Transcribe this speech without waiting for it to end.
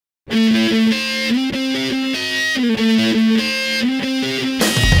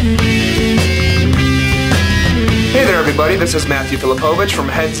everybody, this is Matthew Filipovich from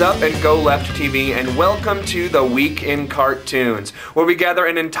Headzup and GoLeft TV, and welcome to the Week in Cartoons, where we gather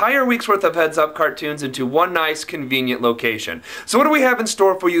an entire week's worth of Headzup cartoons into one nice, convenient location. So what do we have in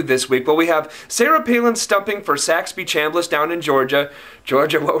store for you this week? Well, we have Sarah Palin stumping for Saxby Chambliss down in Georgia.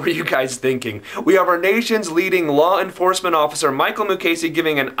 Georgia, what were you guys thinking? We have our nation's leading law enforcement officer, Michael Mukasey,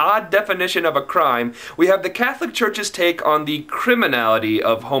 giving an odd definition of a crime. We have the Catholic Church's take on the criminality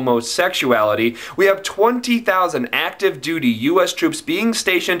of homosexuality. We have 20,000 active duty U.S. troops being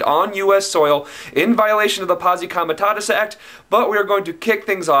stationed on U.S. soil in violation of the Posse Comitatus Act, but we are going to kick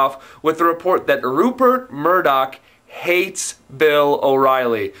things off with the report that Rupert Murdoch hates Bill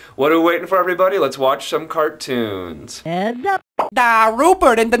O'Reilly. What are we waiting for, everybody? Let's watch some cartoons.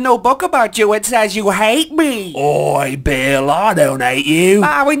 Rupert, in the new book about you, it says you hate me. Oi, Bill, I don't hate you.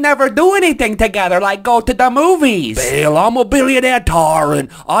 We never do anything together, like go to the movies. Bill, I'm a billionaire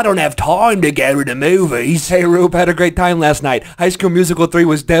tyrant. I don't have time to go to the movies. Hey, Rupe, had a great time last night. High School Musical 3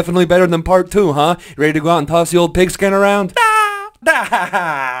 was definitely better than Part 2, huh? Ready to go out and toss the old pigskin around?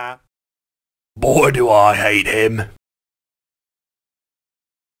 Boy, do I hate him.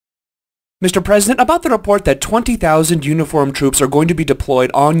 Mr. President, about the report that 20,000 uniformed troops are going to be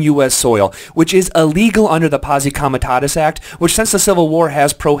deployed on U.S. soil, which is illegal under the Posse Comitatus Act, which since the Civil War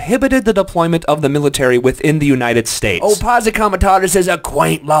has prohibited the deployment of the military within the United States. Oh, Posse Comitatus is a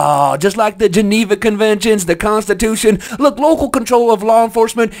quaint law, just like the Geneva Conventions, the Constitution. Look, local control of law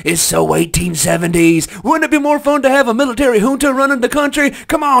enforcement is so 1870s. Wouldn't it be more fun to have a military junta running the country?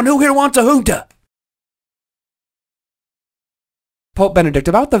 Come on, who here wants a junta? Pope Benedict,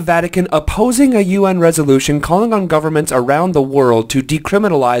 about the Vatican opposing a UN resolution calling on governments around the world to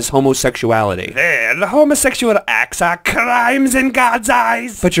decriminalize homosexuality. The homosexual acts are crimes in God's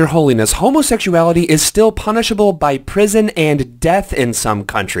eyes. But Your Holiness, homosexuality is still punishable by prison and death in some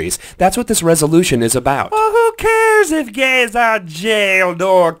countries. That's what this resolution is about. Well, who cares if gays are jailed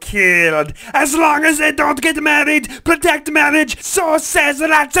or killed? As long as they don't get married, protect marriage, so says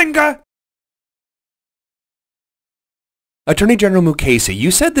Ratzinger. Attorney General Mukasey, you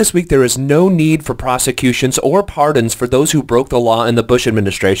said this week there is no need for prosecutions or pardons for those who broke the law in the Bush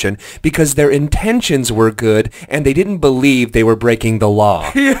administration because their intentions were good and they didn't believe they were breaking the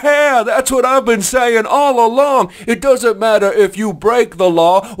law. Yeah, that's what I've been saying all along. It doesn't matter if you break the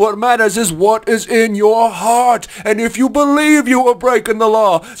law. What matters is what is in your heart. And if you believe you were breaking the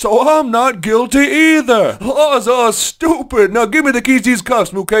law, so I'm not guilty either. Laws are stupid. Now give me the keys to these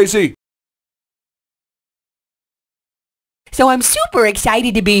cuffs, Mukasey. So I'm super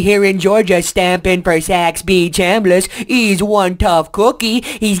excited to be here in Georgia stamping for Saxby Chambliss. He's one tough cookie.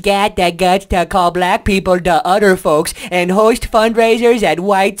 He's got the guts to call black people to other folks and host fundraisers at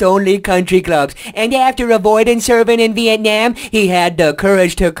whites-only country clubs. And after avoiding serving in Vietnam, he had the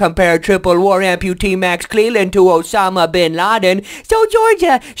courage to compare triple war amputee Max Cleland to Osama bin Laden. So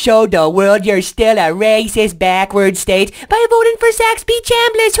Georgia, show the world you're still a racist backward state by voting for Saxby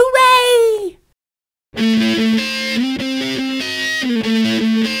Chambliss. Hooray!